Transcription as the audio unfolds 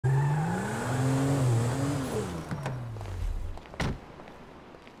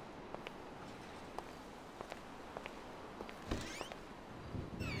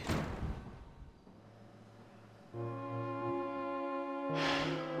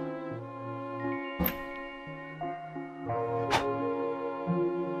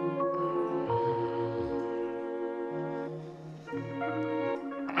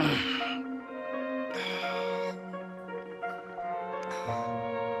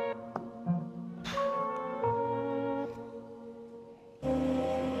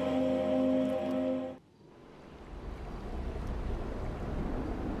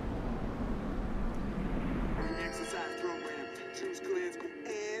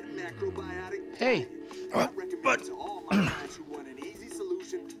Hey. But...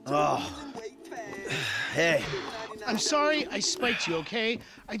 oh. Hey. I'm sorry I spiked you, okay?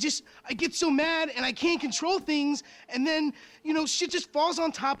 I get so mad and I can't control things, and then, you know, shit just falls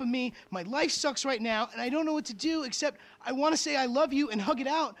on top of me. My life sucks right now, and I don't know what to do except I want to say I love you and hug it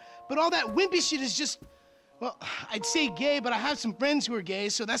out, but all that wimpy shit is just, well, I'd say gay, but I have some friends who are gay,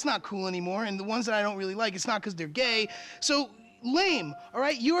 so that's not cool anymore, and the ones that I don't really like, it's not because they're gay, so lame, all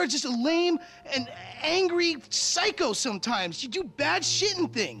right? You are just a lame and angry psycho sometimes. You do bad shit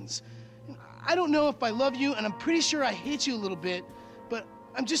and things. I don't know if I love you, and I'm pretty sure I hate you a little bit, but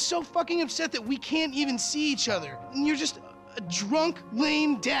I'm just so fucking upset that we can't even see each other. And you're just a drunk,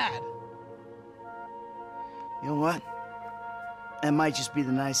 lame dad. You know what? That might just be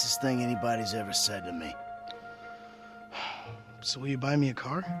the nicest thing anybody's ever said to me. So will you buy me a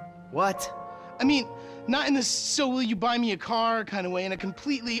car? What? I mean, not in the so will you buy me a car kind of way, in a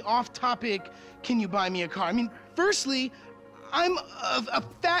completely off-topic, can you buy me a car? I mean, firstly, I'm a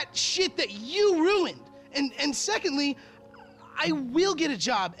fat shit that you ruined. And secondly, I will get a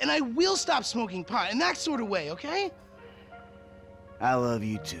job, and I will stop smoking pot in that sort of way, okay? I love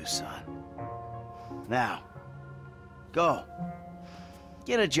you too, son. Now, go.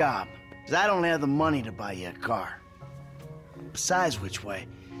 Get a job, because I don't have the money to buy you a car. Besides which way,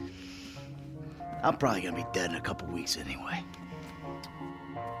 I'm probably gonna be dead in a couple weeks anyway.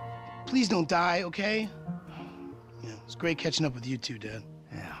 Please don't die, okay? Yeah, it's great catching up with you too, Dad.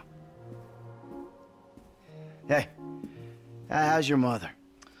 Yeah. Hey, how's your mother?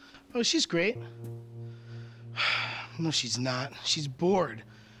 Oh, she's great. No, she's not. She's bored.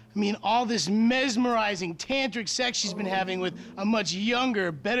 I mean, all this mesmerizing tantric sex she's been having with a much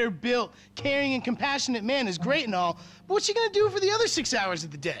younger, better built, caring and compassionate man is great and all, but what's she gonna do for the other 6 hours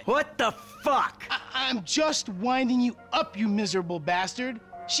of the day? What the fuck? I'm just winding you up, you miserable bastard.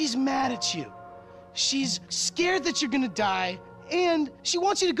 She's mad at you. She's scared that you're gonna die, and she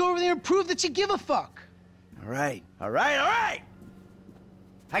wants you to go over there and prove that you give a fuck. All right. I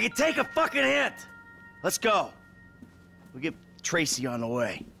can take a fucking hint. Let's go. We'll get Tracy on the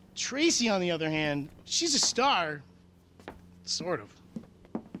way. Tracy, on the other hand, she's a star. Sort of.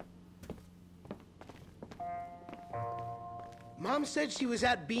 Mom said she was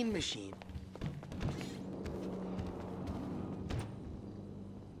at Bean Machine.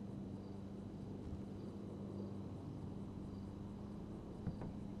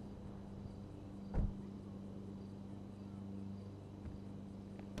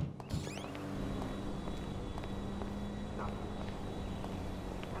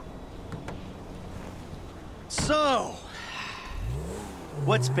 So,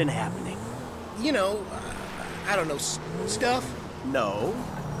 what's been happening? You know, I don't know, stuff? No,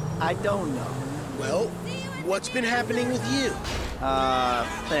 I don't know. Well, what's been happening with you?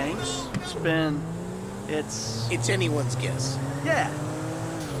 Thanks. It's anyone's guess. Yeah,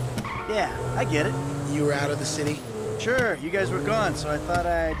 I get it. You were out of the city? Sure, you guys were gone, so I thought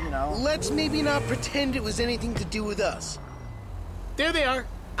I'd, you know... Let's maybe not pretend it was anything to do with us. There they are,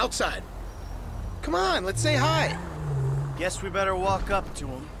 outside. Come on, let's say hi. Guess we better walk up to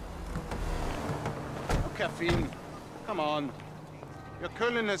him. Oh, caffeine. Come on. Your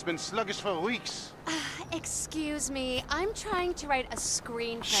colon has been sluggish for weeks. Excuse me, I'm trying to write a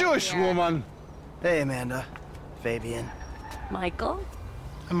screenplay. Shush, here. woman. Hey, Amanda. Fabian. Michael?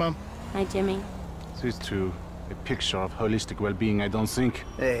 Hi, Mom. Hi, Jimmy. These two, a picture of holistic well-being, I don't think.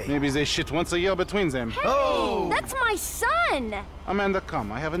 Hey. Maybe they shit once a year between them. Hey, Oh! that's my son! Amanda,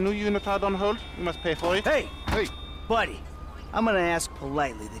 come. I have a new unitard on hold. You must pay for it. Hey! Hey! Buddy, I'm gonna ask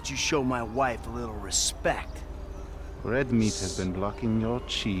politely that you show my wife a little respect. Red meat has been blocking your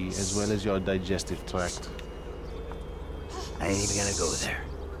chi as well as your digestive tract. I ain't even gonna go there.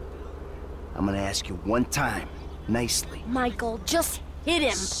 I'm gonna ask you one time, nicely. Michael, just hit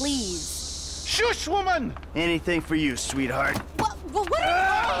him, please. Shush, woman! Anything for you, sweetheart. What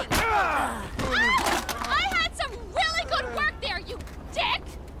are you doing? I had some really good work there, you dick!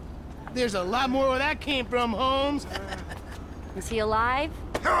 There's a lot more where that came from, Holmes. Is he alive?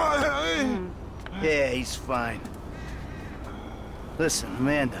 Yeah, he's fine. Listen,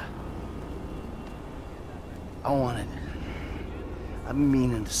 Amanda. I've been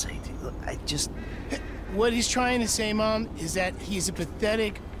meaning to say to you, look, What he's trying to say, Mom, is that he's a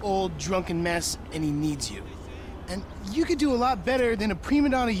pathetic, old, drunken mess, and he needs you. And you could do a lot better than a prima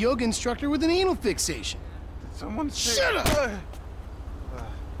donna yoga instructor with an anal fixation. Someone say... Shut up!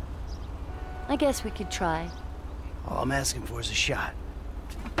 I guess we could try. all I'm asking for is a shot.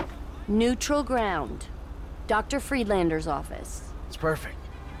 Neutral ground. Dr. Friedlander's office. It's perfect.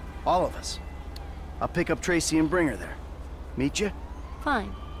 All of us. I'll pick up Tracy and bring her there. Meet you?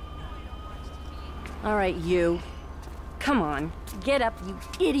 Fine. All right, you. Come on, get up, you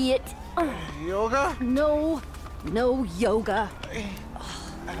idiot. Yoga? No yoga.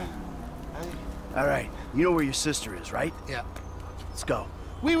 All right, you know where your sister is, right? Yeah. Let's go.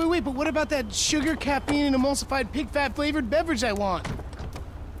 Wait, but what about that sugar, caffeine, and emulsified pig fat flavored beverage I want?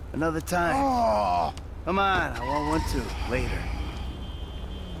 Another time. Oh! Come on, I want one too. Later.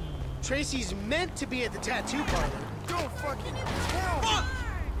 Tracy's meant to be at the tattoo parlor. Don't fucking fuck!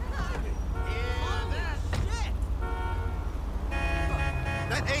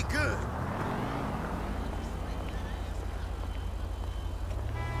 That ain't good.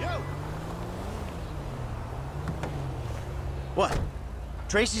 Yo! What?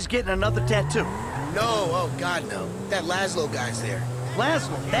 Tracy's getting another tattoo. No, oh God, no. That Laszlo guy's there.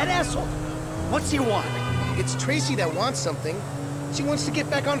 Laszlo, that asshole. What's he want? It's Tracy that wants something. She wants to get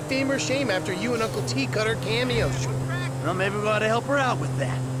back on Fame or Shame after you and Uncle T cut her cameo short. Well, maybe we ought to help her out with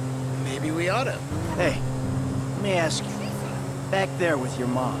that. Maybe we oughta. Hey, let me ask you. Back there with your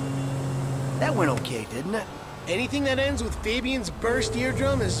mom. That went okay, didn't it? Anything that ends with Fabian's burst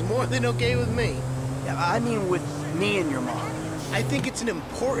eardrum is more than okay with me. Yeah, I mean with me and your mom. I think it's an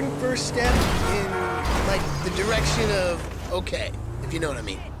important first step in, like, the direction of okay, if you know what I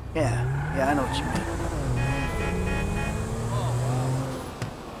mean. Yeah, I know what you mean.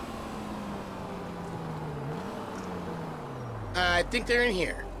 I think they're in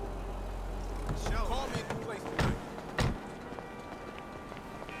here. Call me at the place tonight.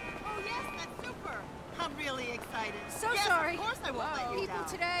 Oh, yes, that's super. I'm really excited. So yes, sorry. Of course I won't let you People down.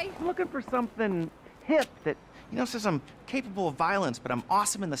 today. I'm looking for something hip that, says I'm capable of violence, but I'm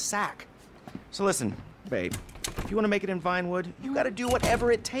awesome in the sack. So listen, babe, if you want to make it in Vinewood, you got to do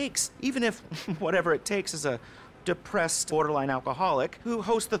whatever it takes, even if whatever it takes is a depressed borderline alcoholic who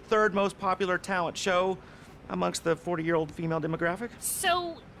hosts the third most popular talent show amongst the 40-year-old female demographic.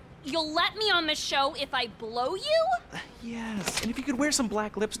 So, you'll let me on the show if I blow you? Yes, and if you could wear some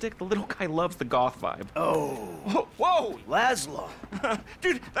black lipstick, the little guy loves the goth vibe. Oh, Whoa! Laszlo.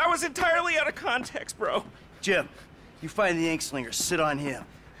 Dude, that was entirely out of context, bro. Jim, you find the ink slinger, sit on him.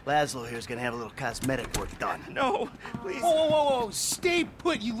 Laszlo here's gonna have a little cosmetic work done. No, please. Whoa, stay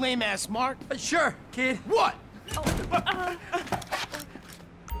put, you lame-ass Mark. Sure, kid. What?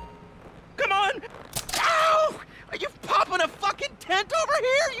 Come on! Ow! Are you popping a fucking tent over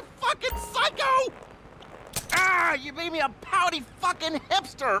here, you fucking psycho? Ah, you made me a pouty fucking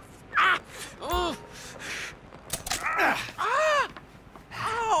hipster. Ah! Ugh. Ah!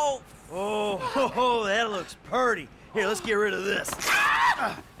 Ow! Oh, that looks purty. Here, let's get rid of this.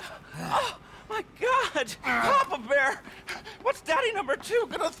 Oh, my God! Papa Bear! What's Daddy number 2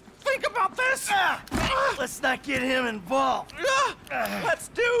 gonna think about this? Let's not get him involved. Let's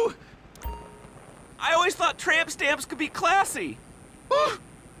do! I always thought tramp stamps could be classy.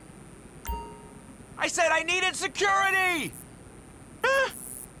 I said I needed security!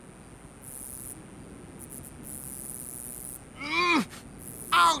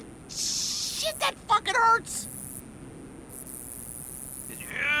 Oh, shit, that fucking hurts!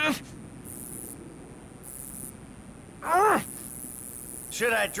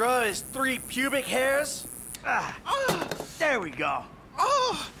 Should I draw his 3 pubic hairs? There we go.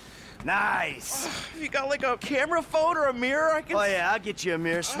 Oh, Nice. you got like a camera phone or a mirror I can... Oh yeah, I'll get you a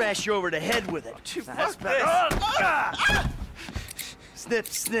mirror, smash you over the head with it. Dude, That's fuck better. this. Snip,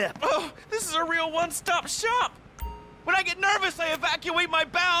 snip. Oh, this is a real one-stop shop. When I get nervous, I evacuate my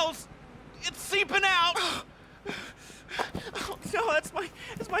bowels. It's seeping out. Oh, no, that's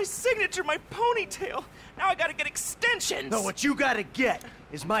my signature, my ponytail. Now I gotta get extensions. No, what you gotta get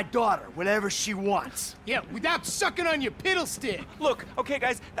is my daughter, whatever she wants. Yeah, without sucking on your piddle stick. Look, okay,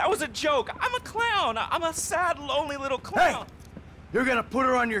 guys, that was a joke. I'm a clown. I'm a sad, lonely little clown. Hey, you're gonna put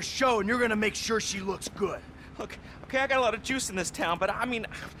her on your show and you're gonna make sure she looks good. Look, okay, I got a lot of juice in this town, but I mean,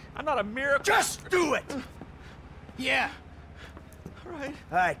 I'm not a miracle. Just do it! Yeah. All right.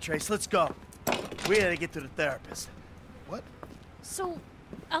 All right, Trace, let's go. We gotta get to the therapist. What? So,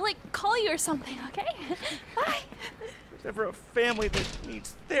 I'll, call you or something, okay? Bye. There's ever a family that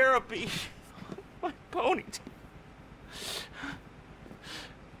needs therapy. My ponytail.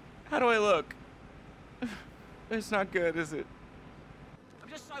 How do I look? It's not good, is it?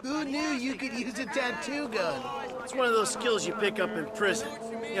 Who knew you could use a tattoo gun? It's one of those skills you pick up in prison.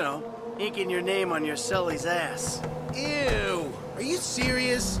 You know, inking your name on your cellie's ass. Ew. Are you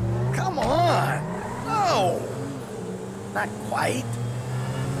serious? Come on! No! Not quite.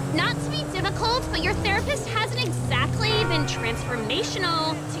 Not to be difficult, but your therapist hasn't exactly been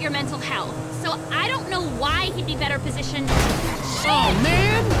transformational to your mental health. So I don't know why he'd be better positioned. Oh,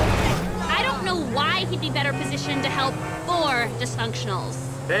 man! I don't know why he'd be better positioned to help for dysfunctionals.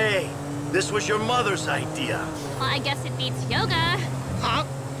 Hey, This was your mother's idea. Well, I guess it beats yoga. Huh?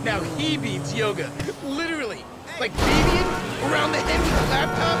 Now he beats yoga. Literally. Like babying around the head with a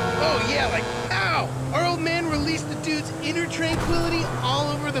laptop? Oh yeah, like pow! Our old man released the dude's inner tranquility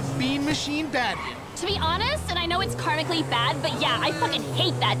all over the bean machine battery. To be honest, and I know it's karmically bad, but yeah, I fucking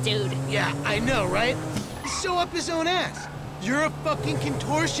hate that dude. Yeah, I know, right? He's so up his own ass. You're a fucking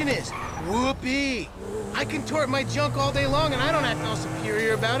contortionist. Whoopee. I contort my junk all day long and I don't act all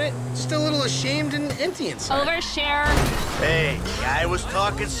superior about it. Just a little ashamed and empty inside. Overshare. Hey, I was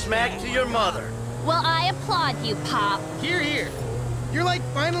talking smack to your mother. Well, I applaud you, Pop. Here, here. You're like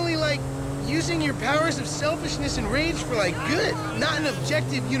finally using your powers of selfishness and rage for good. Not an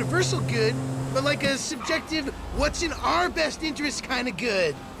objective universal good, but like a subjective what's in our best interest kind of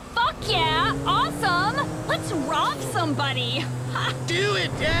good. Fuck yeah, awesome. Let's rob somebody. Do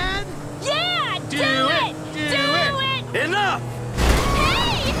it, Dad. Yeah, do it. Do it. Enough!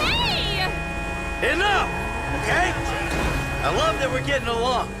 Hey! Enough! Okay? I love that we're getting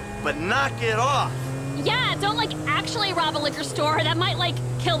along, but knock it off. Yeah, don't actually rob a liquor store. That might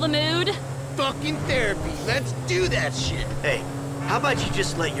kill the mood. Fucking therapy. Let's do that shit. Hey, how about you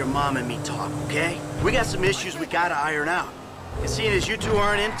just let your mom and me talk, okay? We got some issues we gotta iron out. And seeing as you two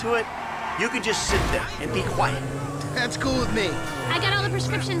aren't into it, you can just sit there and be quiet. That's cool with me. I got all the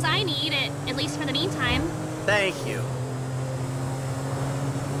prescriptions I need, at least for the meantime. Thank you.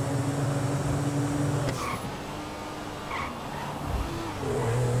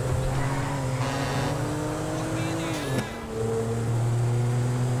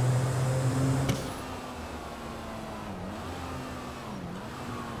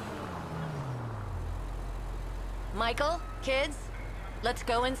 Michael, kids, let's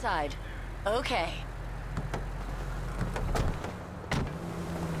go inside. Okay.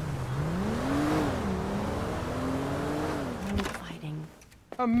 Fighting.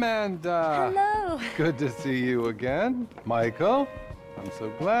 Amanda! Hello! Good to see you again. Michael, I'm so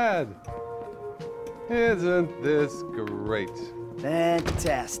glad. Isn't this great?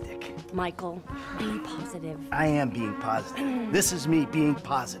 Fantastic. Michael, be positive. I am being positive. This is me being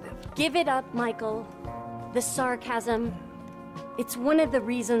positive. Give it up, Michael. The sarcasm, it's one of the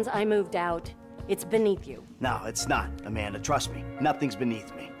reasons I moved out. It's beneath you. No, it's not, Amanda. Trust me. Nothing's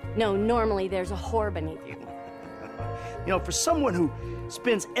beneath me. No, normally there's a whore beneath you. You know, for someone who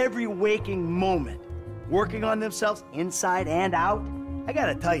spends every waking moment working on themselves inside and out, I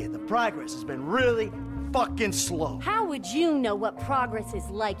gotta tell you, the progress has been really fucking slow. How would you know what progress is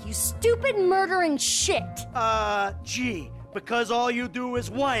like, you stupid murdering shit? Gee, because all you do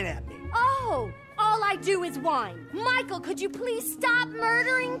is whine at me. Oh! All I do is whine. Michael, could you please stop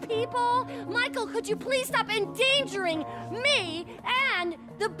murdering people? Michael, could you please stop endangering me and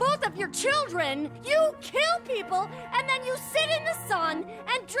the both of your children? You kill people and then you sit in the sun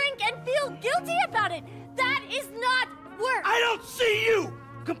and drink and feel guilty about it. That is not work. I don't see you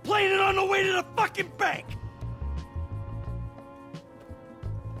complaining on the way to the fucking bank.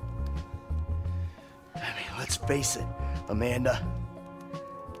 I mean, let's face it, Amanda.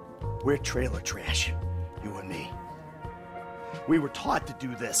 We're trailer trash, you and me. We were taught to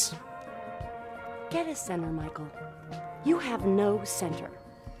do this. Get a center, Michael. You have no center.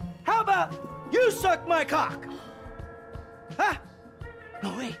 How about you suck my cock? Huh?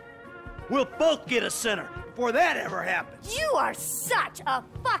 No, wait. We'll both get a center before that ever happens. You are such a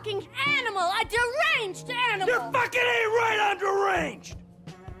fucking animal, a deranged animal. You're fucking ain't right on deranged.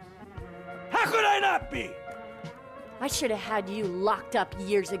 How could I not be? I should have had you locked up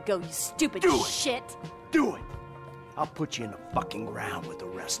years ago, you stupid shit. Do it. I'll put you in the fucking ground with the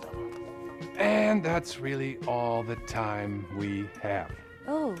rest of them. And that's really all the time we have.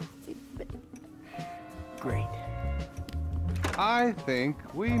 Oh, Great. I think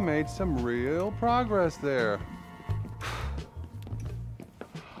we made some real progress there.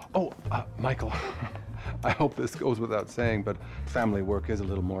 Oh, Michael, I hope this goes without saying, but family work is a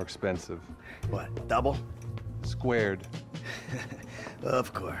little more expensive. What, double? Squared.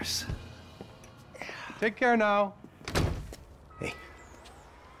 Of course. Take care now. Hey,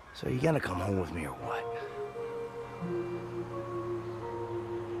 so you gonna come home with me or what?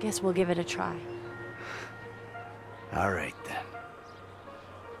 guess we'll give it a try. All right, then.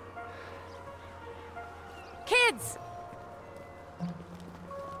 Kids!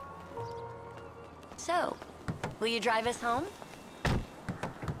 So, will you drive us home?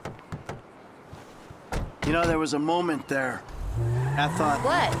 You know, there was a moment there. I thought...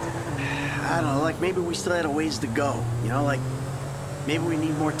 What? I don't know, like maybe we still had a ways to go. You know, like maybe we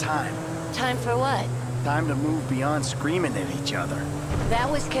need more time. Time for what? Time to move beyond screaming at each other. That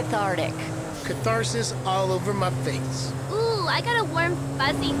was cathartic. Catharsis all over my face. Ooh, I got a warm,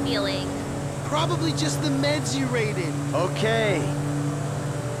 fuzzy feeling. Probably just the meds you raided. Okay.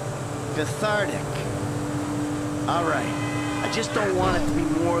 Cathartic. All right. I just don't want it to be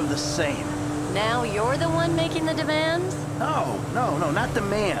more of the same. Now you're the one making the demands? No, not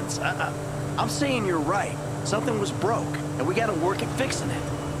demands. I'm saying you're right. Something was broke, and we gotta work at fixing it.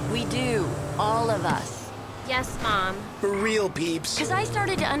 We do. All of us. Yes, Mom. For real, peeps. Because I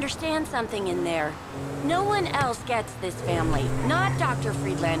started to understand something in there. No one else gets this family. Not Dr.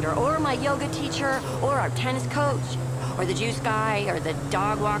 Friedlander, or my yoga teacher, or our tennis coach, or the juice guy, or the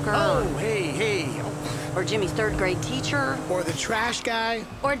dog walker. Oh, hey. Or Jimmy's third grade teacher. Or the trash guy.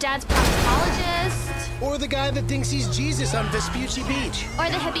 Or Dad's proctologist. Or the guy that thinks he's Jesus on Vespucci Beach. Or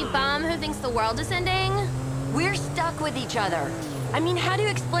the hippie bum who thinks the world is ending. We're stuck with each other. I mean, how do you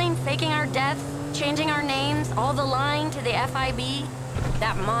explain faking our deaths, changing our names, all the lying to the FIB?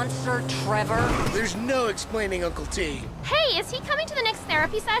 That monster, Trevor? There's no explaining Uncle T. Hey, is he coming to the next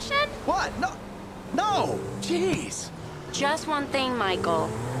therapy session? What? No! Jeez! Just one thing, Michael.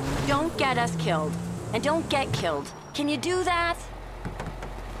 Don't get us killed. And don't get killed. Can you do that?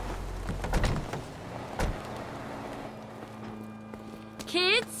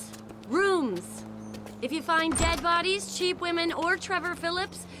 Kids, rooms. If you find dead bodies, cheap women, or Trevor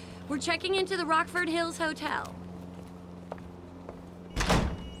Phillips, we're checking into the Rockford Hills Hotel.